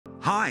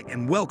Hi,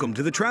 and welcome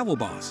to the Travel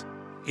Boss.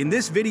 In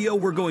this video,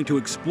 we're going to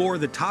explore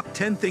the top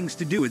 10 things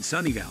to do in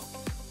Sunnyvale.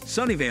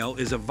 Sunnyvale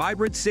is a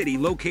vibrant city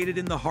located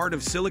in the heart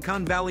of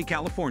Silicon Valley,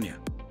 California.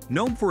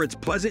 Known for its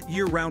pleasant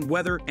year-round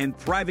weather and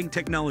thriving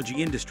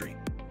technology industry,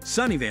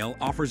 Sunnyvale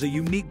offers a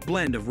unique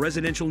blend of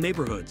residential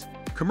neighborhoods,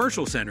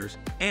 commercial centers,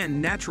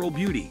 and natural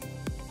beauty.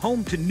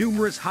 Home to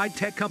numerous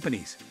high-tech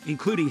companies,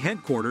 including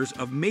headquarters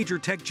of major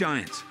tech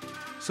giants.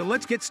 So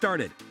let's get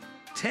started.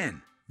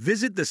 10.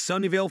 Visit the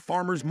Sunnyvale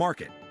Farmers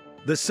Market.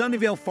 The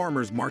Sunnyvale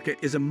Farmers Market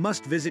is a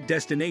must-visit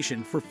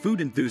destination for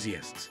food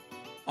enthusiasts.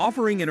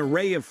 Offering an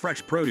array of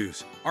fresh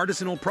produce,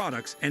 artisanal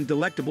products, and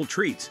delectable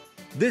treats,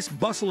 this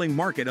bustling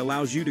market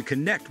allows you to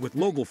connect with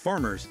local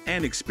farmers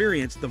and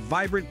experience the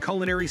vibrant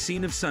culinary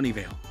scene of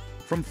Sunnyvale.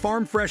 From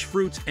farm-fresh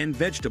fruits and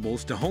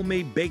vegetables to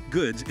homemade baked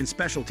goods and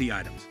specialty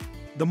items,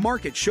 the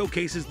market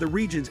showcases the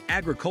region's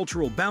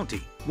agricultural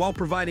bounty while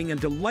providing a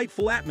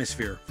delightful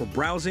atmosphere for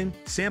browsing,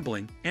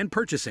 sampling, and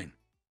purchasing.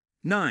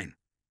 9.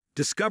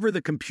 Discover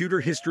the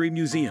Computer History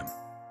Museum.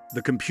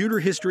 The Computer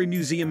History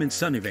Museum in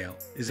Sunnyvale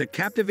is a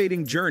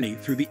captivating journey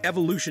through the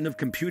evolution of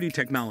computing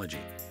technology.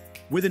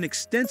 With an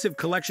extensive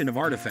collection of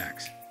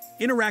artifacts,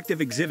 interactive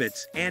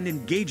exhibits, and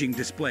engaging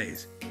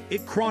displays,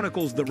 it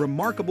chronicles the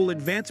remarkable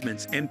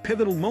advancements and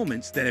pivotal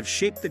moments that have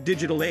shaped the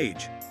digital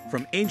age.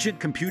 From ancient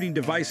computing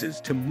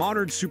devices to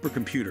modern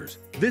supercomputers,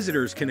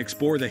 visitors can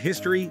explore the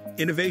history,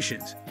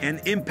 innovations,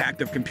 and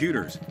impact of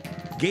computers,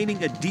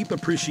 gaining a deep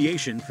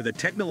appreciation for the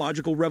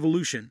technological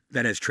revolution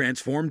that has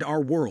transformed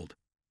our world.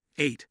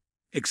 8.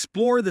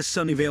 Explore the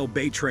Sunnyvale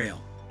Bay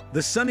Trail. The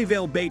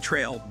Sunnyvale Bay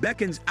Trail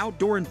beckons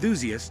outdoor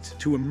enthusiasts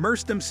to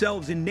immerse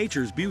themselves in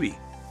nature's beauty.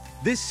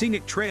 This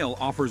scenic trail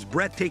offers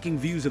breathtaking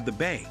views of the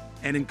bay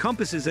and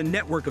encompasses a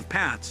network of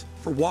paths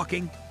for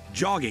walking,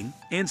 jogging,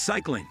 and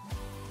cycling.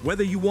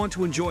 Whether you want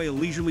to enjoy a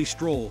leisurely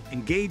stroll,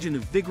 engage in a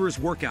vigorous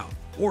workout,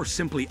 or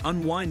simply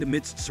unwind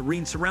amidst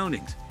serene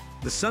surroundings,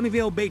 the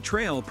Sunnyvale Bay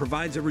Trail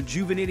provides a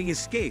rejuvenating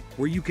escape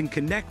where you can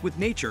connect with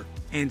nature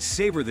and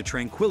savor the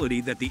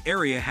tranquility that the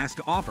area has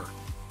to offer.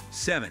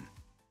 7.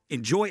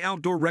 Enjoy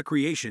outdoor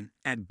recreation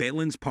at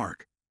Baylands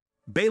Park.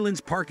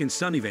 Baylands Park in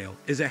Sunnyvale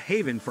is a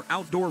haven for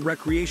outdoor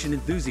recreation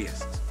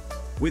enthusiasts.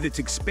 With its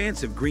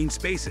expansive green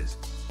spaces,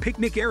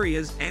 picnic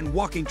areas, and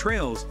walking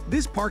trails,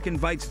 this park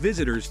invites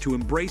visitors to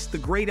embrace the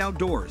great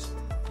outdoors.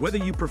 Whether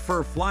you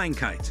prefer flying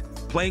kites,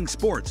 playing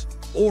sports,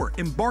 or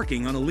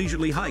embarking on a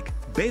leisurely hike,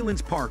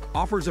 Baylands Park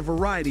offers a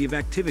variety of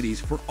activities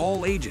for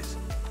all ages.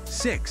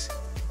 6.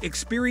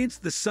 Experience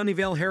the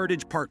Sunnyvale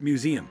Heritage Park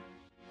Museum.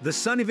 The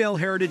Sunnyvale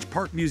Heritage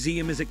Park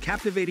Museum is a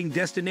captivating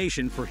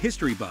destination for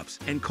history buffs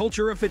and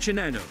culture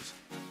aficionados.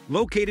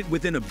 Located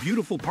within a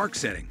beautiful park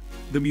setting,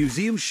 the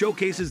museum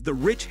showcases the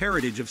rich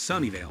heritage of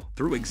Sunnyvale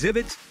through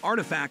exhibits,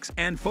 artifacts,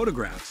 and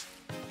photographs.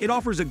 It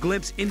offers a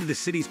glimpse into the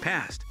city's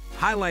past,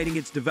 highlighting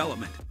its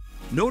development,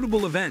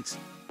 notable events,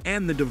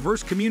 and the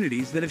diverse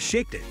communities that have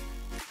shaped it.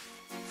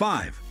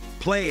 5.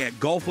 Play at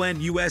Golfland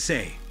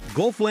USA.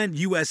 Golfland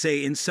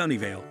USA in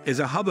Sunnyvale is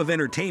a hub of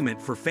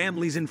entertainment for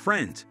families and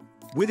friends.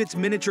 With its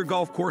miniature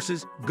golf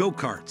courses,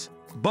 go-karts,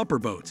 bumper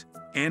boats,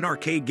 and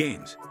arcade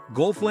games,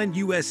 Golfland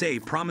USA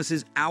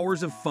promises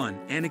hours of fun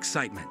and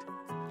excitement.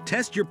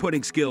 Test your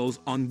putting skills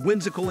on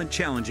whimsical and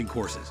challenging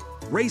courses,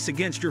 race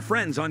against your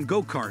friends on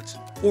go-karts,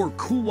 or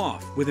cool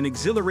off with an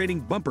exhilarating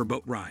bumper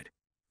boat ride.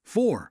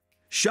 4.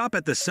 Shop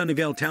at the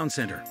Sunnyvale Town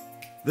Center.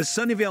 The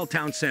Sunnyvale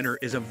Town Center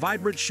is a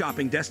vibrant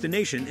shopping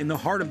destination in the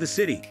heart of the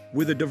city.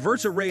 With a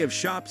diverse array of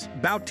shops,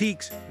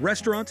 boutiques,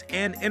 restaurants,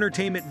 and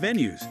entertainment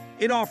venues,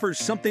 it offers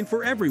something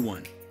for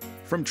everyone.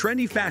 From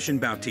trendy fashion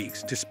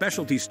boutiques to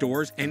specialty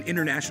stores and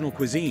international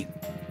cuisine,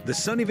 the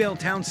Sunnyvale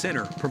Town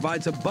Center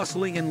provides a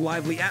bustling and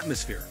lively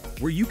atmosphere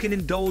where you can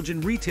indulge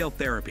in retail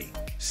therapy,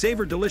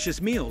 savor delicious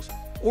meals,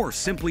 or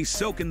simply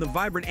soak in the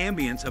vibrant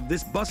ambience of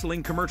this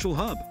bustling commercial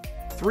hub.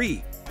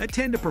 3.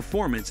 Attend a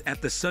performance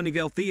at the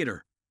Sunnyvale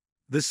Theater.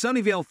 The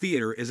Sunnyvale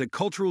Theater is a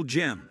cultural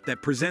gem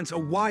that presents a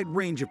wide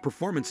range of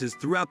performances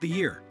throughout the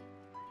year.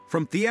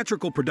 From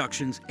theatrical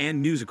productions and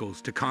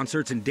musicals to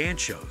concerts and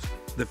dance shows,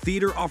 the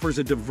theater offers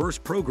a diverse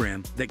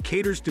program that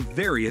caters to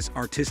various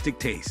artistic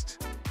tastes.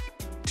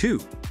 2.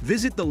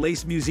 Visit the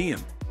Lace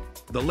Museum.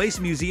 The Lace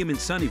Museum in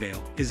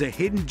Sunnyvale is a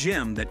hidden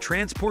gem that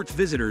transports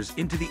visitors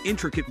into the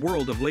intricate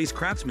world of lace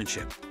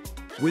craftsmanship.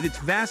 With its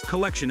vast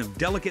collection of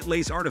delicate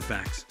lace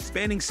artifacts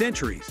spanning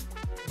centuries,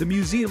 the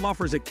museum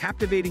offers a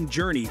captivating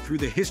journey through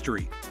the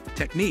history,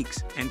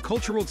 techniques, and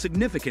cultural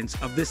significance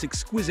of this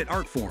exquisite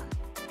art form.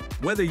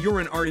 Whether you're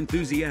an art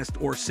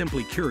enthusiast or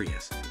simply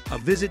curious, a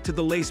visit to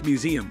the Lace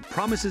Museum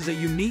promises a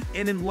unique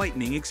and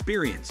enlightening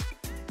experience.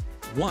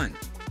 1.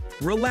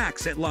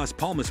 Relax at Las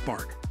Palmas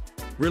Park.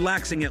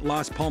 Relaxing at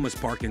Las Palmas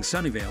Park in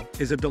Sunnyvale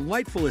is a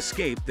delightful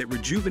escape that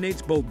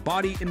rejuvenates both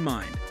body and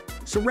mind.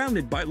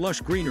 Surrounded by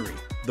lush greenery,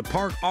 the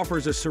park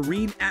offers a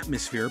serene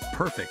atmosphere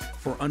perfect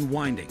for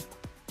unwinding.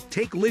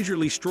 Take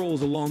leisurely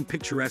strolls along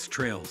picturesque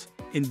trails,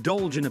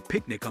 indulge in a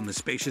picnic on the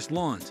spacious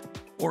lawns,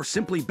 or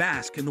simply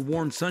bask in the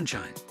warm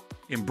sunshine.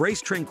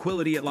 Embrace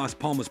tranquility at Las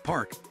Palmas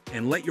Park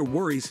and let your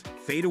worries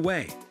fade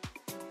away.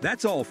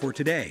 That's all for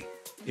today.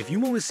 If you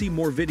want to see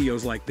more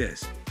videos like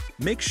this,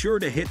 make sure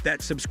to hit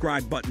that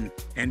subscribe button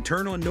and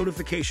turn on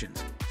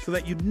notifications so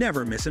that you'd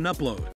never miss an upload.